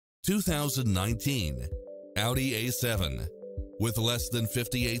2019 Audi A7. With less than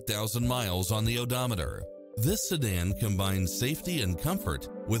 58,000 miles on the odometer, this sedan combines safety and comfort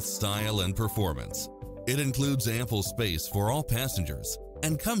with style and performance. It includes ample space for all passengers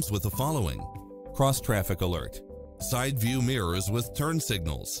and comes with the following: cross-traffic alert, side view mirrors with turn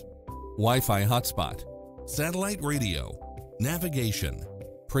signals, Wi-Fi hotspot, satellite radio, navigation,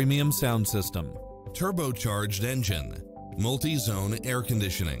 premium sound system, turbocharged engine, multi-zone air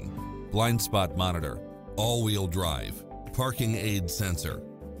conditioning, blind spot monitor, all-wheel drive, parking aid sensor,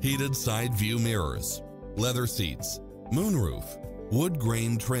 heated side view mirrors, leather seats, moonroof, wood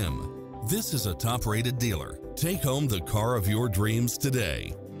grain trim. This is a top-rated dealer. Take home the car of your dreams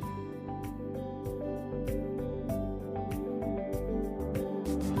today.